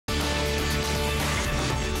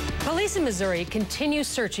Police in Missouri continue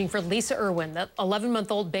searching for Lisa Irwin, the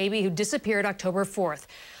 11-month-old baby who disappeared October 4th.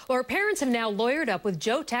 Well, her parents have now lawyered up with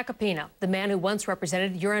Joe Tacopina, the man who once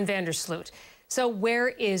represented Irwin Vandersloot. So where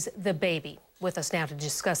is the baby? With us now to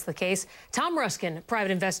discuss the case, Tom Ruskin,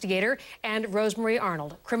 private investigator, and Rosemarie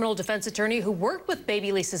Arnold, criminal defense attorney who worked with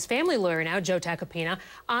baby Lisa's family lawyer now, Joe Tacopina,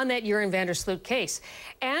 on that Irwin Vandersloot case.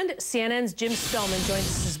 And CNN's Jim Spellman joins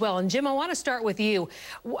us as well. And Jim, I want to start with you.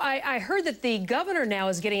 I heard that the governor now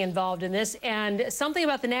is getting involved in this, and something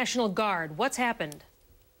about the National Guard. What's happened?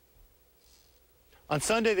 On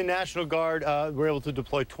Sunday, the National Guard were able to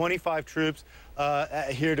deploy 25 troops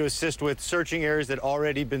here to assist with searching areas that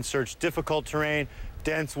already been searched. Difficult terrain,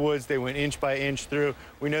 dense woods. They went inch by inch through.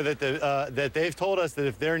 We know that that they've told us that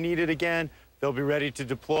if they're needed again, they'll be ready to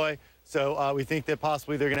deploy. So we think that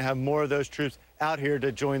possibly they're going to have more of those troops out here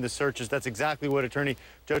to join the searches. That's exactly what Attorney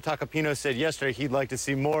Joe Tacopina said yesterday he'd like to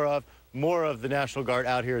see more of the National Guard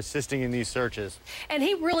out here assisting in these searches. And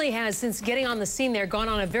he really has, since getting on the scene there, gone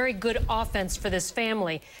on a very good offense for this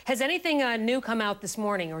family. Has anything new come out this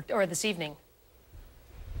morning or this evening?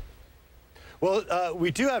 Well,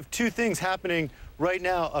 we do have two things happening right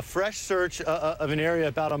now. A fresh search of an area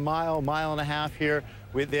about a mile and a half here.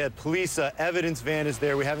 They had police evidence van is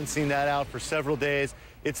there. We haven't seen that out for several days.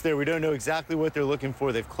 It's there. We don't know exactly what they're looking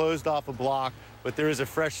for. They've closed off a block, but there is a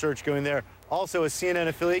fresh search going there. Also, a CNN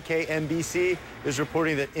affiliate, KMBC, is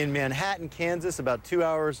reporting that in Manhattan, Kansas, about 2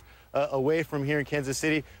 hours away from here in Kansas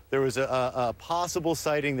City, there was a possible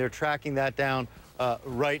sighting. They're tracking that down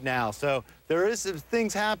right now. So there is some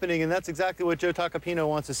things happening, and that's exactly what Joe Tacopina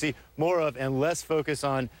wants to see more of, and less focus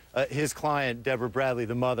on his client, Deborah Bradley,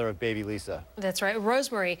 the mother of baby Lisa. That's right.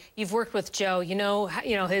 Rosemarie, you've worked with Joe. You know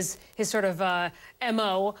his sort of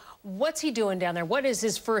MO. What's he doing down there? What is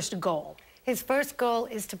his first goal? His first goal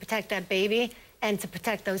is to protect that baby and to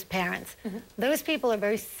protect those parents. Mm-hmm. Those people are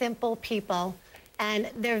very simple people, and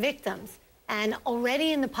they're victims. And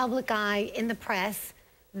already in the public eye, in the press,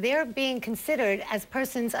 they're being considered as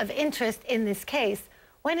persons of interest in this case,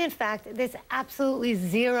 when in fact there's absolutely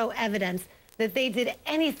zero evidence that they did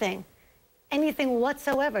anything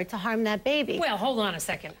whatsoever to harm that baby. Well, hold on a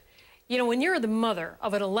second. You know, when you're the mother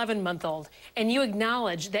of an 11-month-old and you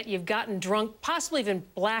acknowledge that you've gotten drunk, possibly even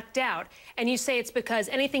blacked out, and you say it's because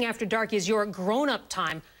anything after dark is your grown-up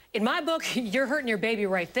time, in my book, you're hurting your baby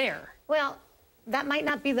right there. Well, that might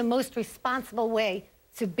not be the most responsible way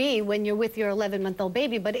to be when you're with your 11-month-old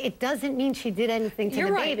baby, but it doesn't mean she did anything to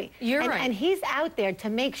the baby. You're right. And he's out there to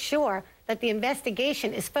make sure that the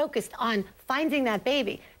investigation is focused on finding that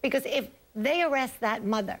baby. Because if they arrest that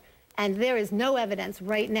mother, and there is no evidence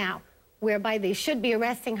right now whereby they should be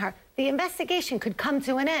arresting her, the investigation could come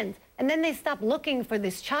to an end. And then they stop looking for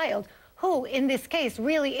this child, who, in this case,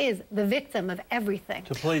 really is the victim of everything.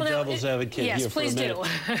 To play devil's advocate here for a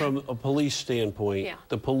minute, from a police standpoint,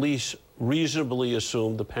 the police reasonably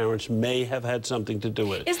assume the parents may have had something to do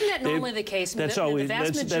with it. Isn't that normally the case? That's always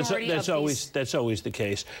the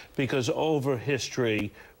case, because over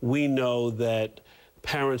history, we know that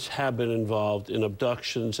parents have been involved in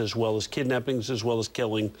abductions as well as kidnappings as well as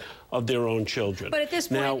killing of their own children. But at this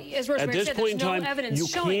point, now, as Rosemarie said, there's no evidence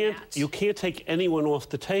showing that. You can't take anyone off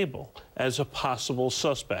the table as a possible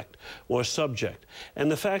suspect or subject. And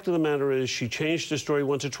the fact of the matter is she changed her story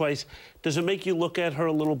once or twice. Does it make you look at her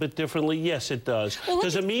a little bit differently? Yes, it does. Well,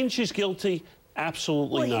 does it mean she's guilty?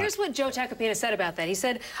 Absolutely not. Well, here's what Joe Tacopina said about that. He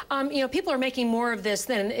said, you know, people are making more of this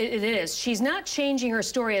than it is. She's not changing her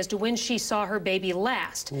story as to when she saw her baby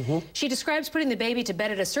last. Mm-hmm. She describes putting the baby to bed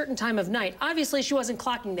at a certain time of night. Obviously, she wasn't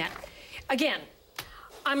clocking that. Again,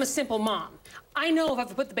 I'm a simple mom. I know if I have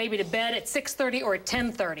to put the baby to bed at 6:30 or at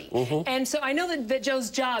 10:30. Mm-hmm. And so I know that Joe's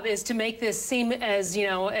job is to make this seem as, you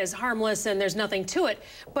know, as harmless and there's nothing to it.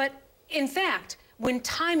 But in fact, when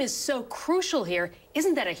time is so crucial here,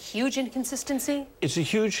 isn't that a huge inconsistency? It's a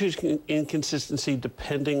huge inconsistency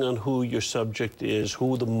depending on who your subject is,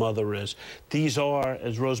 who the mother is. These are,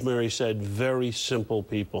 as Rosemarie said, very simple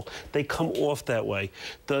people. They come off that way.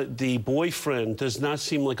 The boyfriend does not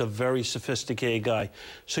seem like a very sophisticated guy.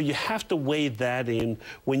 So you have to weigh that in.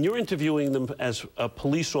 When you're interviewing them as a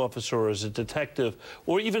police officer or as a detective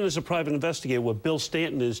or even as a private investigator, what Bill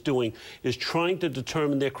Stanton is doing is trying to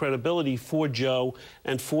determine their credibility for Joe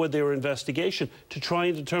and for their investigation to try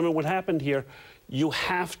and determine what happened here. You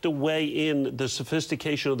have to weigh in the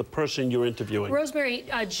sophistication of the person you're interviewing.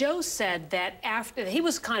 Rosemarie, Joe said that after he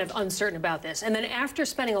was kind of uncertain about this, and then after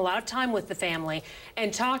spending a lot of time with the family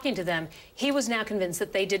and talking to them, he was now convinced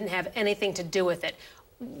that they didn't have anything to do with it.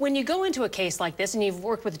 When you go into a case like this, and you've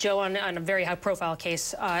worked with Joe on a very high-profile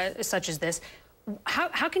case such as this,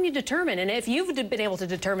 how can you determine? And if you've been able to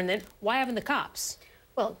determine it, why haven't the cops?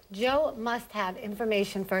 Well, Joe must have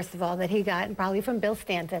information, first of all, that he got, and probably from Bill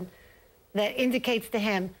Stanton, that indicates to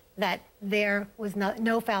him that there was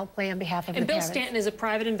no foul play on behalf of the parents. And Bill Stanton is a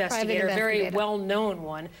private investigator, a very well-known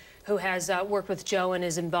one, who has worked with Joe and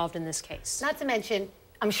is involved in this case. Not to mention,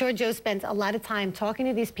 I'm sure Joe spent a lot of time talking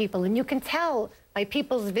to these people, and you can tell by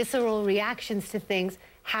people's visceral reactions to things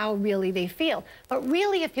how really they feel. But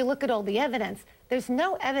really, if you look at all the evidence, there's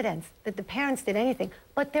no evidence that the parents did anything,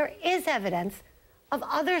 but there is evidence of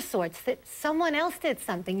other sorts, that someone else did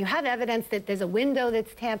something. You have evidence that there's a window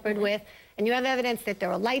that's tampered with, and you have evidence that there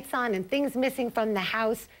are lights on and things missing from the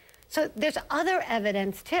house. So there's other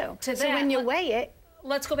evidence, too. So when you weigh it...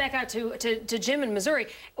 Let's go back out to Jim in Missouri.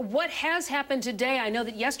 What has happened today? I know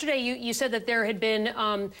that yesterday you said that there had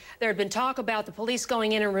been talk about the police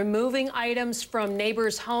going in and removing items from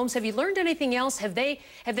neighbors' homes. Have you learned anything else? Have they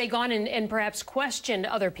gone and perhaps questioned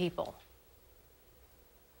other people?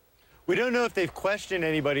 We don't know if they've questioned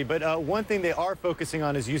anybody, but one thing they are focusing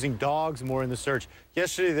on is using dogs more in the search.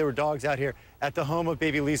 Yesterday, there were dogs out here at the home of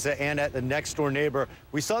baby Lisa and at the next-door neighbor.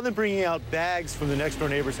 We saw them bringing out bags from the next-door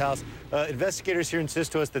neighbor's house. Investigators here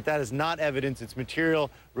insist to us that that is not evidence. It's material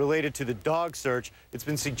related to the dog search. It's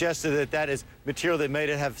been suggested that that is material that might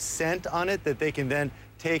have scent on it that they can then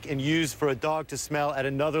take and use for a dog to smell at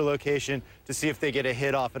another location to see if they get a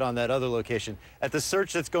hit off it on that other location. At the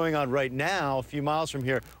search that's going on right now, a few miles from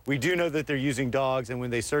here, we do know that they're using dogs, and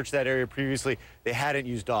when they searched that area previously, they hadn't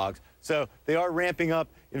used dogs. So they are ramping up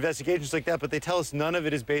investigations like that, but they tell us none of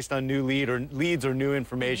it is based on new leads or new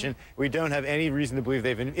information. We don't have any reason to believe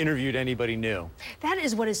they've interviewed anybody new. That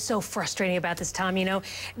is what is so frustrating about this, Tom, you know,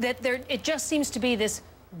 that it just seems to be this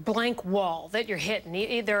blank wall that you're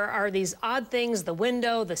hitting. There are these odd things, the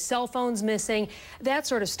window, the cell phone's missing, that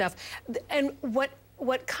sort of stuff. And what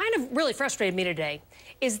kind of really frustrated me today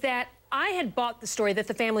is that I had bought the story that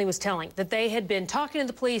the family was telling, that they had been talking to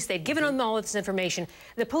the police, they'd given them all of this information.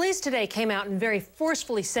 The police today came out and very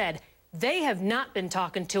forcefully said, they have not been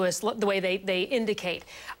talking to us the way they indicate.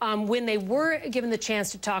 When they were given the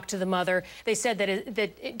chance to talk to the mother, they said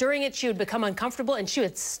that during it she would become uncomfortable and she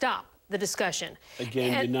would stop the discussion.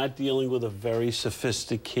 Again, you're not dealing with a very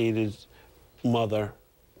sophisticated mother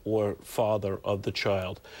or father of the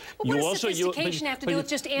child. But what does sophistication have to do with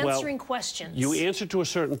just answering questions? You answer to a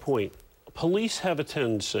certain point. Police have a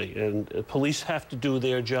tendency, and police have to do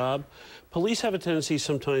their job. Police have a tendency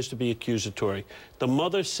sometimes to be accusatory. The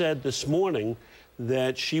mother said this morning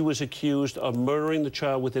that she was accused of murdering the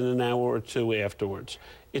child within an hour or two afterwards.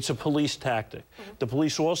 It's a police tactic. The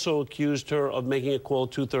police also accused her of making a call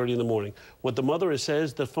at 2:30 in the morning. What the mother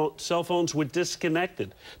says, the cell phones were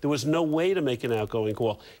disconnected. There was no way to make an outgoing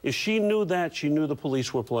call. If she knew that, she knew the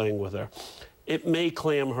police were playing with her. It may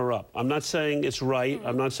clam her up. I'm not saying it's right.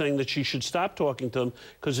 I'm not saying that she should stop talking to them,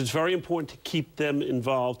 because it's very important to keep them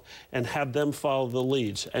involved and have them follow the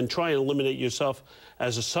leads and try and eliminate yourself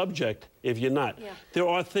as a subject if you're not. There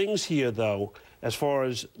are things here, though, as far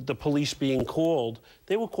as the police being called.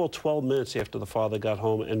 They were called 12 minutes after the father got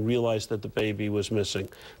home and realized that the baby was missing.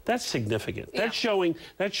 That's significant. That's showing,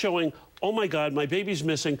 oh my God, my baby's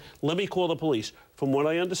missing, let me call the police. From what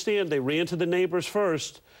I understand, they ran to the neighbors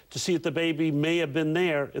first to see if the baby may have been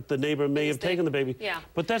there, if the neighbor may have taken the baby.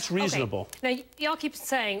 But that's reasonable. Okay. Now, y'all keep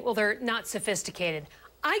saying, well, they're not sophisticated.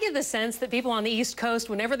 I get the sense that people on the East Coast,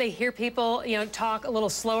 whenever they hear people, you know, talk a little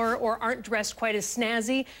slower or aren't dressed quite as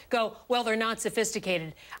snazzy, go, well, they're not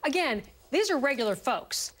sophisticated. Again, these are regular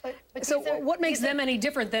folks. So what makes them any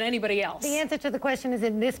different than anybody else? The answer to the question is,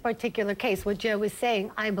 in this particular case, what Joe is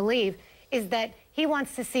saying, I believe, is that he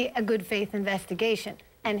wants to see a good faith investigation.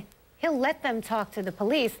 And he'll let them talk to the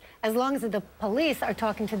police as long as the police are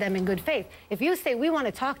talking to them in good faith. If you say, we want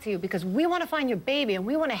to talk to you because we want to find your baby and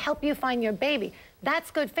we want to help you find your baby, that's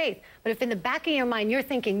good faith. But if in the back of your mind you're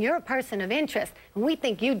thinking you're a person of interest and we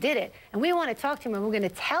think you did it and we want to talk to you and we're going to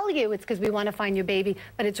tell you it's because we want to find your baby,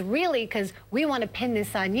 but it's really because we want to pin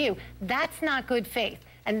this on you, that's not good faith.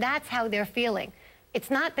 And that's how they're feeling. It's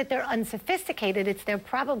not that they're unsophisticated, it's they're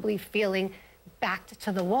probably feeling backed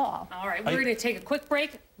to the wall. All right, we're going to take a quick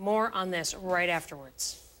break. More on this right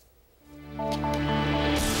afterwards.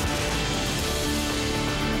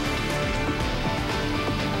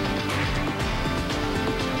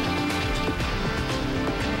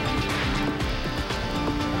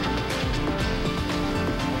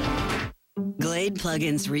 Glade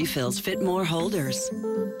plug-ins refills fit more holders,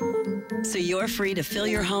 so you're free to fill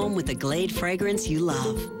your home with the Glade fragrance you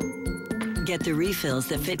love. Get the refills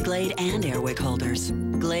that fit Glade and Airwick holders.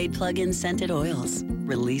 Glade plug-in scented oils.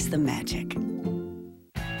 Release the magic.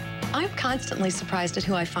 I'm constantly surprised at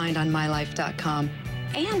who I find on MyLife.com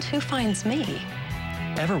and who finds me.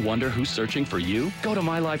 Ever wonder who's searching for you? Go to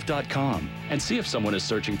mylife.com and see if someone is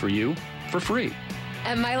searching for you for free.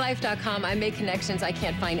 At mylife.com, I make connections I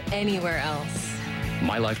can't find anywhere else.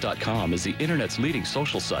 MyLife.com is the internet's leading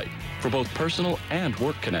social site for both personal and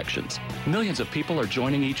work connections. Millions of people are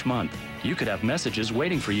joining each month. You could have messages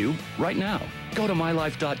waiting for you right now. Go to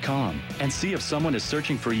MyLife.com and see if someone is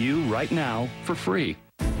searching for you right now for free.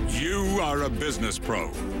 You are a business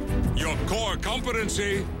pro. Your core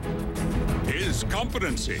competency is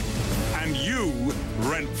competency. And you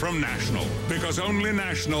rent from National, because only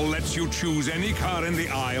National lets you choose any car in the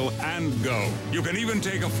aisle and go. You can even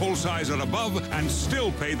take a full size or above and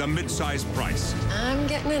still pay the mid-size price. I'm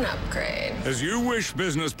getting an upgrade. As you wish,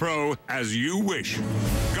 business pro, as you wish.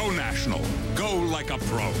 Go National. Go like a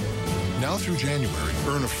pro. Now through January,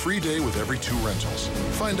 earn a free day with every 2 rentals.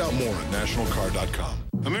 Find out more at nationalcar.com.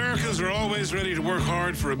 Americans are always ready to work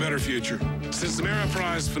hard for a better future. Since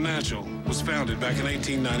Ameriprise Financial was founded back in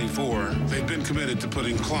 1894, they've been committed to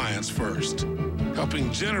putting clients first,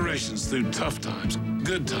 helping generations through tough times,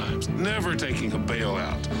 good times, never taking a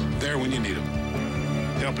bailout there when you need them,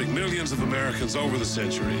 helping millions of Americans over the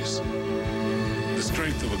centuries. The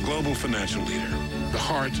strength of a global financial leader, the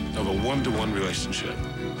heart of a one-to-one relationship.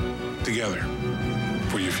 Together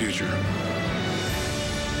for your future.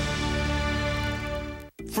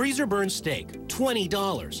 Freezer burn steak,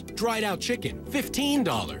 $20. Dried out chicken,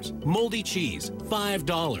 $15. Moldy cheese,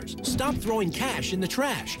 $5. Stop throwing cash in the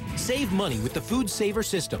trash. Save money with the Food Saver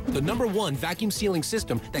System, the #1 vacuum sealing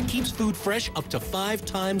system that keeps food fresh up to 5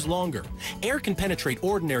 times longer. Air can penetrate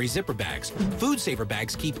ordinary zipper bags. Food Saver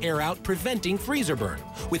bags keep air out, preventing freezer burn.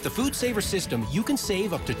 With the Food Saver System, you can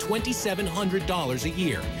save up to $2,700 a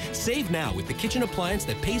year. Save now with the kitchen appliance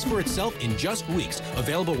that pays for itself in just weeks.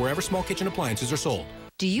 Available wherever small kitchen appliances are sold.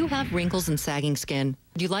 Do you have wrinkles and sagging skin?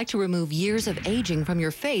 Would you like to remove years of aging from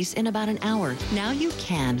your face in about an hour? Now you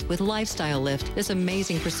can with Lifestyle Lift. This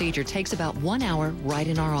amazing procedure takes about 1 hour right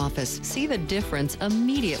in our office. See the difference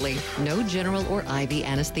immediately. No general or IV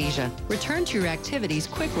anesthesia. Return to your activities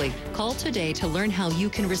quickly. Call today to learn how you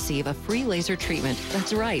can receive a free laser treatment.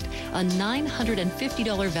 That's right, a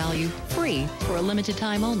 $950 value, free for a limited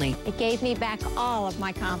time only. It gave me back all of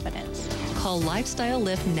my confidence. Call Lifestyle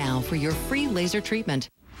Lift now for your free laser treatment.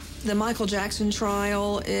 The Michael Jackson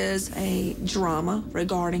trial is a drama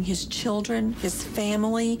regarding his children, his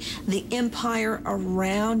family, the empire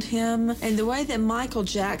around him, and the way that Michael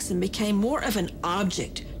Jackson became more of an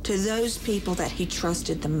object to those people that he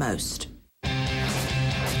trusted the most.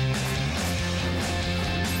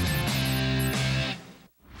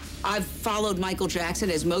 I've followed Michael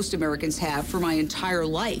Jackson, as most Americans have, for my entire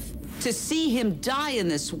life. To see him die in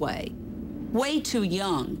this way too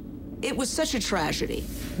young, it was such a tragedy.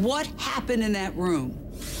 What happened in that room?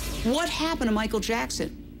 What happened to Michael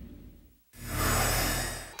Jackson?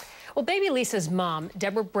 Well, baby Lisa's mom,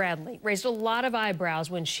 Deborah Bradley, raised a lot of eyebrows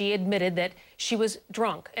when she admitted that she was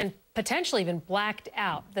drunk and potentially even blacked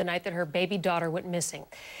out the night that her baby daughter went missing.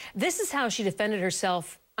 This is how she defended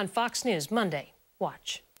herself on Fox News Monday.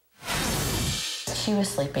 Watch. She was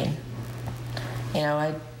sleeping. You know,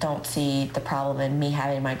 I don't see the problem in me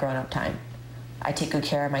having my grown-up time. I take good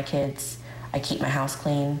care of my kids. I keep my house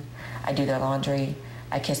clean. I do their laundry.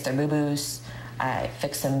 I kiss their boo-boos. I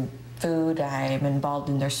fix them food. I'm involved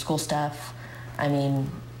in their school stuff. I mean,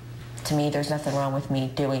 to me, there's nothing wrong with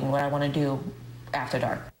me doing what I want to do after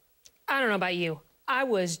dark. I don't know about you. I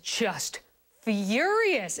was just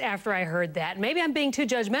furious after I heard that. Maybe I'm being too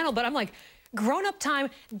judgmental, but I'm like, grown-up time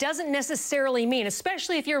doesn't necessarily mean,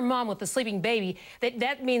 especially if you're a mom with a sleeping baby,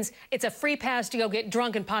 that means it's a free pass to go get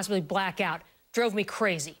drunk and possibly black out. Drove me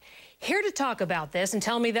crazy. Here to talk about this and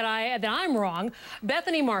tell me that I'm wrong,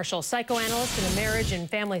 Bethany Marshall, psychoanalyst and a marriage and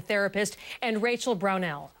family therapist, and Rachel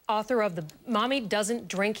Brownell, author of The Mommy Doesn't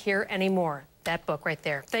Drink Here Anymore. That book right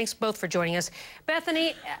there. Thanks both for joining us.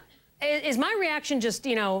 Bethany, is my reaction just,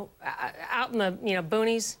 you know, out in the,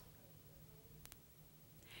 boonies?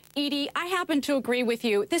 Edie, I happen to agree with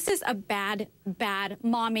you. This is a bad, bad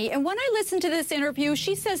mommy. And when I listen to this interview,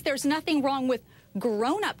 she says there's nothing wrong with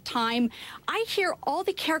grown-up time. I hear all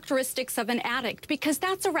the characteristics of an addict because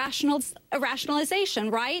that's a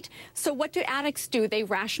rationalization, right? So what do addicts do? They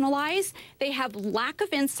rationalize. They have lack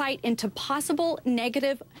of insight into possible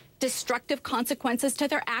negative, destructive consequences to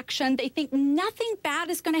their action. They think nothing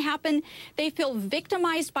bad is going to happen. They feel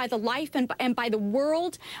victimized by the life and by the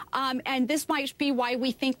world. And this might be why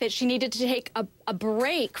we think that she needed to take a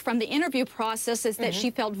break from the interview process, is that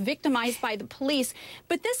she felt victimized by the police.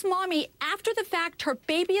 But this mommy, after the fact, her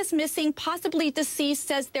baby is missing, possibly deceased,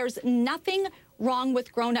 says there's nothing wrong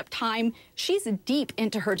with grown-up time. She's deep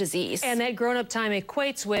into her disease. And that grown-up time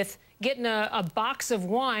equates with getting a box of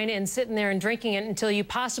wine and sitting there and drinking it until you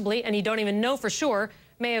possibly, and you don't even know for sure,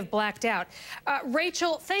 may have blacked out.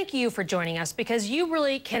 Rachel, thank you for joining us, because you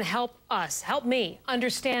really can help us, help me,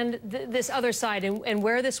 understand this other side and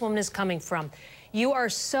where this woman is coming from. You are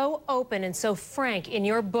so open and so frank in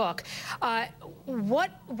your book.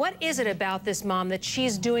 What is it about this mom that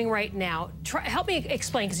she's doing right now? Help me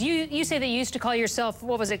explain, because you say that you used to call yourself,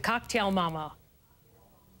 what was it, cocktail mama?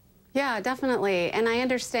 Yeah, definitely. And I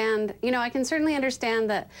understand, you know, I can certainly understand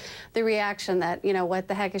the reaction that, you know, what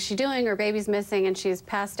the heck is she doing? Her baby's missing and she's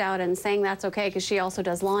passed out, and saying that's okay because she also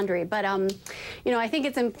does laundry. But, you know, I think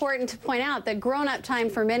it's important to point out that grown-up time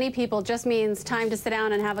for many people just means time to sit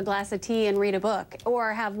down and have a glass of tea and read a book,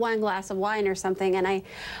 or have one glass of wine or something. And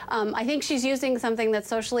I think she's using something that's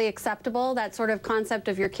socially acceptable, that sort of concept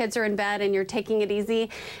of your kids are in bed and you're taking it easy,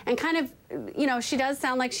 and kind of, you know, she does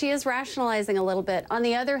sound like she is rationalizing a little bit. On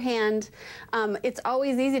the other hand, it's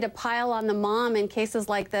always easy to pile on the mom in cases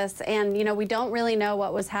like this, and, you know, we don't really know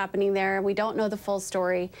what was happening there. We don't know the full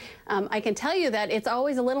story. I can tell you that it's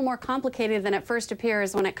always a little more complicated than it first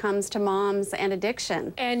appears when it comes to moms and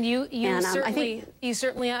addiction. And you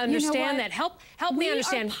certainly understand that. Help me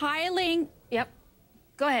understand. We are piling. Yep.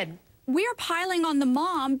 Go ahead. We are piling on the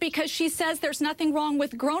mom because she says there's nothing wrong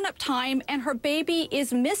with grown-up time and her baby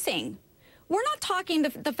is missing. We're not talking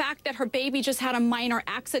the fact that her baby just had a minor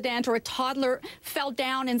accident, or a toddler fell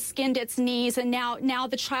down and skinned its knees, and now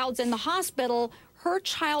the child's in the hospital. Her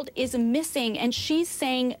child is missing, and she's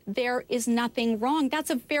saying there is nothing wrong. That's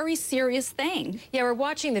a very serious thing. Yeah, we're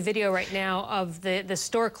watching the video right now of the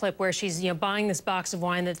store clip where she's, you know, buying this box of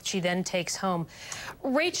wine that she then takes home.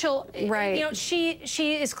 Rachel, right. You know, she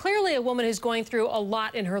is clearly a woman who's going through a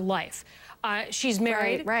lot in her life. She's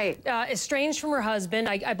married, estranged from her husband.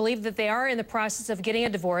 I believe that they are in the process of getting a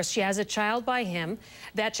divorce. She has a child by him.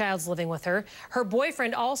 That child's living with her. Her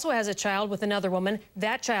boyfriend also has a child with another woman.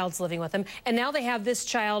 That child's living with him. And now they have this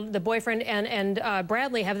child, the boyfriend and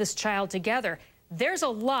Bradley have this child together. There's a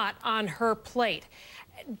lot on her plate.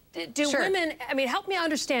 Do women, I mean, help me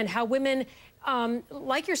understand how women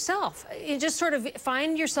like yourself, you just sort of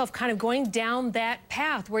find yourself kind of going down that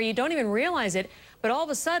path where you don't even realize it, but all of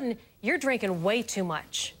a sudden you're drinking way too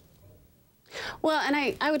much. Well, and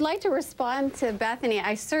I would like to respond to Bethany.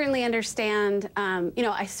 I certainly understand, you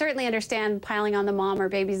know, I certainly understand piling on the mom, her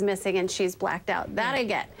baby's missing and she's blacked out. That I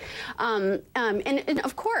get. And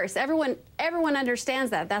of course, everyone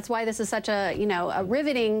understands that. That's why this is such a, you know, a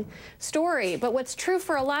riveting story. But what's true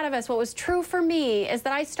for a lot of us, what was true for me, is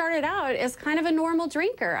that I started out as kind of a normal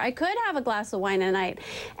drinker. I could have a glass of wine a night.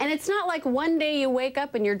 And it's not like one day you wake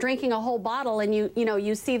up and you're drinking a whole bottle and you know,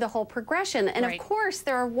 you see the whole progression. And of course,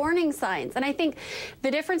 there are warning signs. And I think the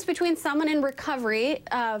difference between someone in recovery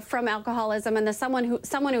from alcoholism and someone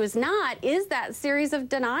who is not is that series of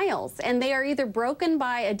denials. And they are either broken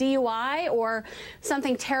by a DUI or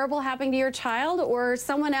something terrible happening to your child, or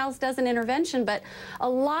someone else does an intervention. But a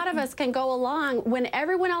lot of us can go along when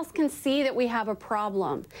everyone else can see that we have a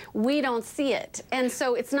problem. We don't see it. And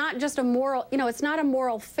so it's not just a moral, you know, it's not a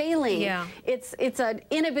moral failing. Yeah. It's an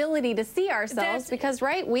inability to see ourselves because,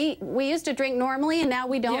 right, we used to drink normally and now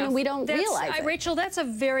we don't, and we don't realize it. Rachel, that's a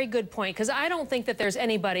very good point, because I don't think that there's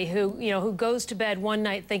anybody who, you know, who goes to bed one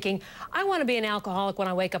night thinking, I want to be an alcoholic when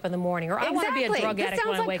I wake up in the morning, or I want to be a drug addict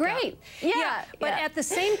when I wake up. Yeah. But at the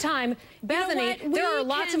same time, Bethany, you know there are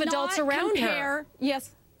lots of adults around her.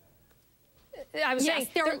 Yes. I was saying,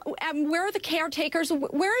 where are the caretakers?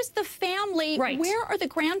 Where is the family? Right. Where are the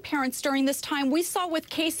grandparents during this time? We saw with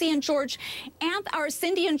Casey and George,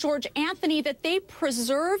 Cindy and George Anthony, that they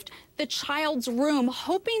preserved the child's room,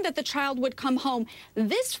 hoping that the child would come home.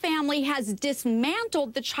 This family has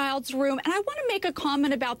dismantled the child's room. And I want to make a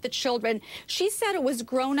comment about the children. She said it was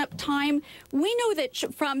grown-up time. We know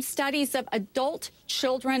that from studies of adult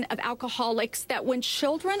children of alcoholics, that when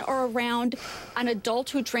children are around an adult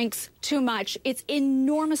who drinks too much, it's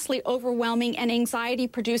enormously overwhelming and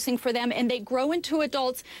anxiety-producing for them. And they grow into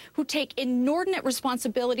adults who take inordinate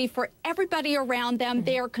responsibility for everybody around them.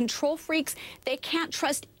 They are control freaks. They can't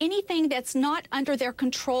trust anything that's not under their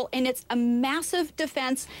control, and it's a massive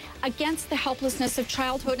defense against the helplessness of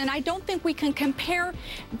childhood. And I don't think we can compare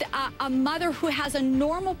a mother who has a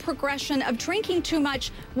normal progression of drinking too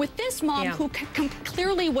much with this mom who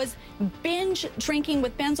clearly was binge drinking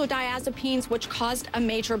with benzodiazepines, which caused a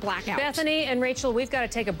major blackout. Bethany and Rachel, we've got to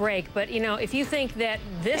take a break, but you know, if you think that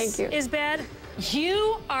this is bad,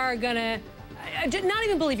 you are gonna not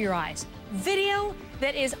even believe your eyes. Video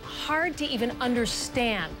that is hard to even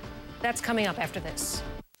understand. That's coming up after this.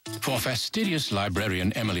 For fastidious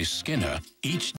librarian Emily Skinner, each